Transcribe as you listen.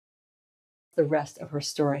the rest of her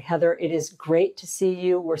story. Heather, it is great to see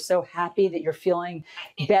you. We're so happy that you're feeling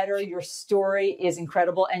better. Your story is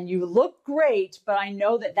incredible and you look great, but I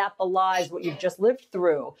know that that belies what you've just lived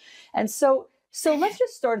through. And so let's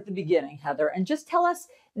just start at the beginning, Heather, and just tell us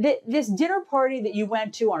that this dinner party that you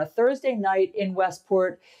went to on a Thursday night in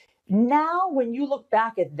Westport. Now, when you look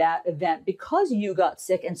back at that event, because you got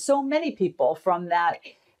sick and so many people from that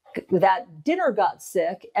dinner got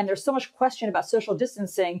sick, and there's so much question about social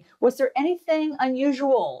distancing, was there anything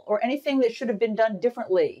unusual or anything that should have been done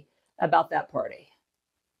differently about that party?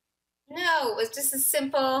 No, it was just a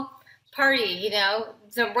simple party,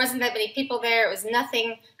 There wasn't that many people there. It was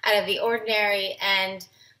nothing out of the ordinary. And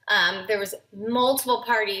there was multiple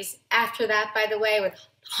parties after that, by the way, with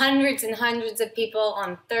hundreds and hundreds of people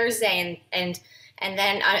on Thursday and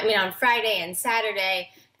then, on Friday and Saturday.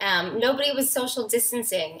 Nobody was social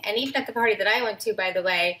distancing. And even at the party that I went to, by the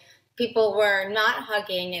way, people were not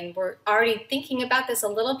hugging and were already thinking about this a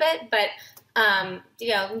little bit. But, there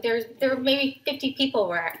were maybe 50 people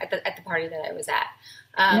were at the party that I was at.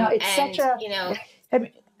 It's such a,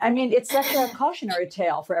 it's such a cautionary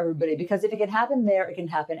tale for everybody, because if it can happen there, it can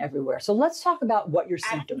happen everywhere. So let's talk about what your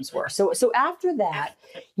symptoms were. So after that,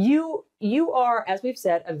 you are, as we've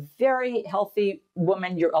said, a very healthy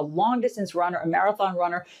woman. You're a long distance runner, a marathon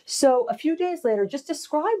runner. So a few days later, just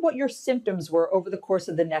describe what your symptoms were over the course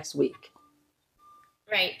of the next week.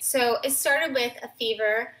 Right. So it started with a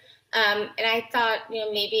fever. And I thought,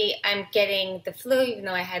 maybe I'm getting the flu, even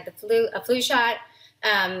though I had a flu shot.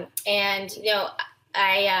 I didn't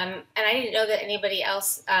know that anybody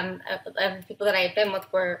else, of the people that I had been with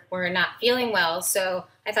were not feeling well. So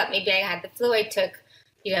I thought maybe I had the flu. I took,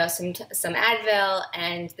 some Advil,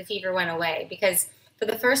 and the fever went away, because for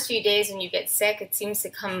the first few days when you get sick,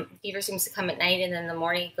 fever seems to come at night, and then in the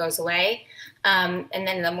morning it goes away. And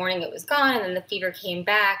then in the morning it was gone, and then the fever came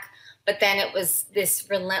back. But then it was this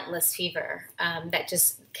relentless fever that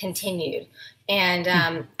just continued. And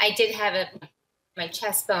I did have my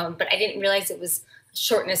chest bone, but I didn't realize it was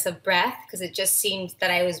shortness of breath, because it just seemed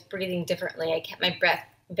that I was breathing differently. I kept my breath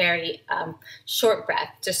very short breath,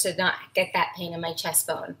 just to not get that pain in my chest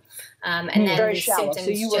bone. And then very the shallow.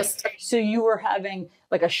 symptoms So you were having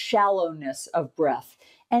like a shallowness of breath.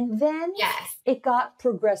 And then yes. it got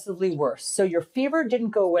progressively worse. So your fever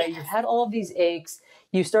didn't go away. Yes. You had all of these aches.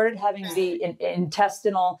 You started having the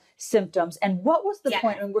intestinal symptoms. And what was the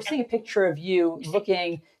point? And we're seeing a picture of you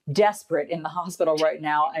looking desperate in the hospital right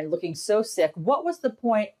now and looking so sick. What was the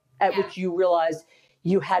point at which you realized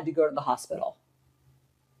you had to go to the hospital?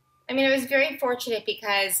 I was very fortunate,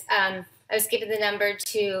 because I was given the number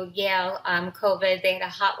to Yale COVID. They had a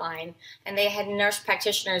hotline, and they had nurse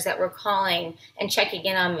practitioners that were calling and checking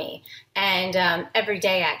in on me, and every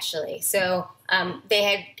day, actually. So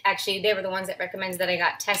they were the ones that recommended that I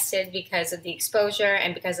got tested because of the exposure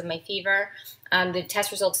and because of my fever. The test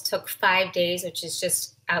results took 5 days, which is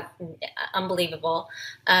just unbelievable.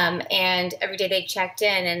 And every day they checked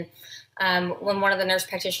in, and when one of the nurse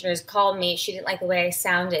practitioners called me, she didn't like the way I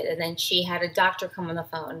sounded. And then she had a doctor come on the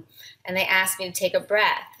phone, and they asked me to take a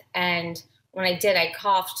breath. And when I did, I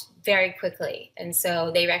coughed very quickly. And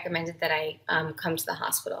so they recommended that I come to the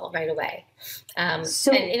hospital right away. I had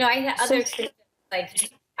other symptoms,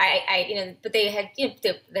 like but they had,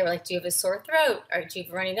 they were like, do you have a sore throat, or do you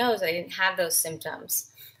have a runny nose? I didn't have those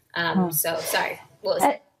symptoms. So sorry. What was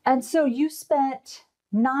it? And so you spent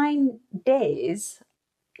 9 days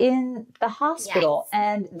in the hospital, Yes.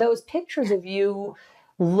 and those pictures of you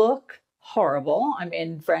look horrible.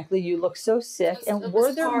 Frankly, you look so sick. And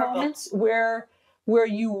were there horrible moments where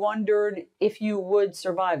you wondered if you would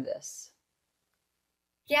survive this?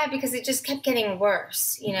 Yeah, because it just kept getting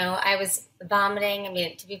worse. I was vomiting.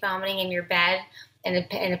 To be vomiting in your bed in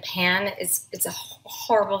a pan, it's a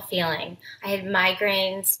horrible feeling. I had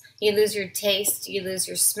migraines. You lose your taste. You lose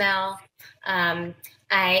your smell.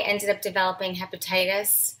 I ended up developing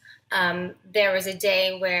hepatitis. There was a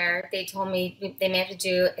day where they told me they may have to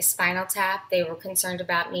do a spinal tap. They were concerned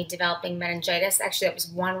about me developing meningitis. Actually, that was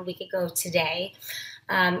 1 week ago today.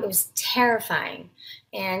 It was terrifying.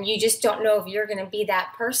 And you just don't know if you're going to be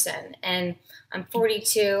that person. And I'm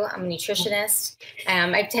 42. I'm a nutritionist.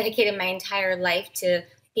 I've dedicated my entire life to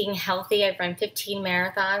being healthy. I've run 15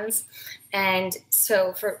 marathons. And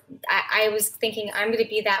so I was thinking, I'm going to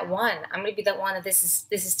be that one. I'm going to be that one that this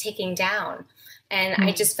is taking down. And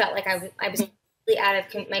I just felt like I was really out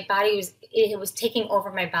of my body. It was taking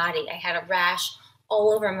over my body. I had a rash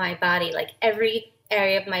all over my body, like every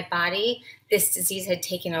area of my body, this disease had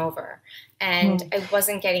taken over, and I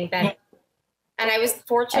wasn't getting better. And I was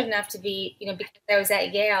fortunate enough to be, because I was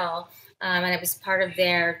at Yale, and I was part of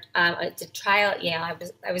their the trial at Yale.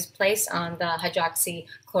 I was placed on the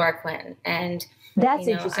hydroxychloroquine, and That's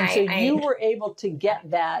you know, interesting. So you were able to get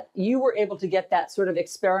that. You were able to get that sort of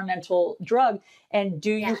experimental drug. And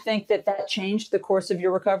do you yeah. think that that changed the course of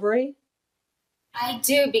your recovery? I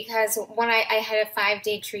do, because when I had a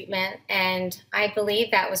 5-day treatment, and I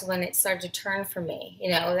believe that was when it started to turn for me. You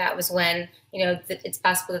know, that was when, you know, it's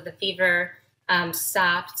possible that the fever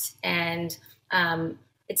stopped. And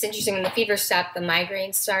it's interesting, when the fever stopped, the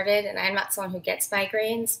migraines started. And I'm not someone who gets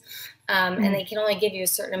migraines. And they can only give you a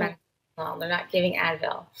certain amount of Advil. They're not giving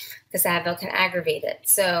Advil because Advil can aggravate it.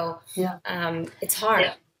 So Yeah. it's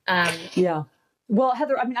hard. Yeah. Well,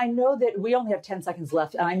 Heather, I mean, I know that we only have 10 seconds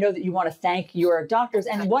left, and I know that you want to thank your doctors.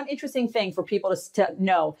 And one interesting thing for people to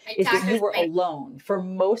know is that you were alone for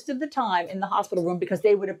most of the time in the hospital room, because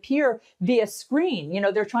they would appear via screen. You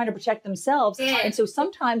know, they're trying to protect themselves. And so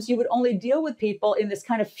sometimes you would only deal with people in this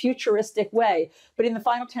kind of futuristic way. But in the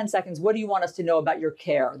final 10 seconds, what do you want us to know about your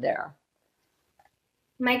care there?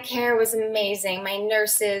 My care was amazing. My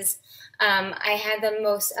nurses, I had the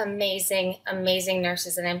most amazing, amazing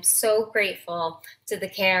nurses, and I'm so grateful to the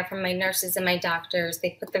care from my nurses and my doctors.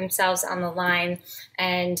 They put themselves on the line,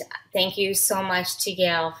 and thank you so much to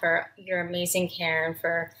Yale for your amazing care and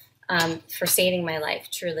for saving my life.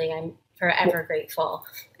 Truly, I'm forever grateful.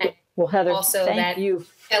 And well, Heather, also thank you.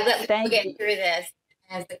 Let me get through this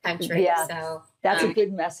as a country. Yeah, so that's a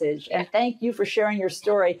good message. And thank you for sharing your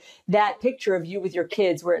story. That picture of you with your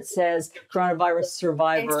kids where it says coronavirus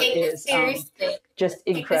survivor is just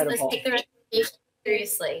incredible. Take the rest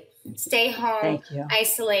seriously. Stay home, Thank you.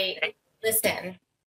 isolate, listen.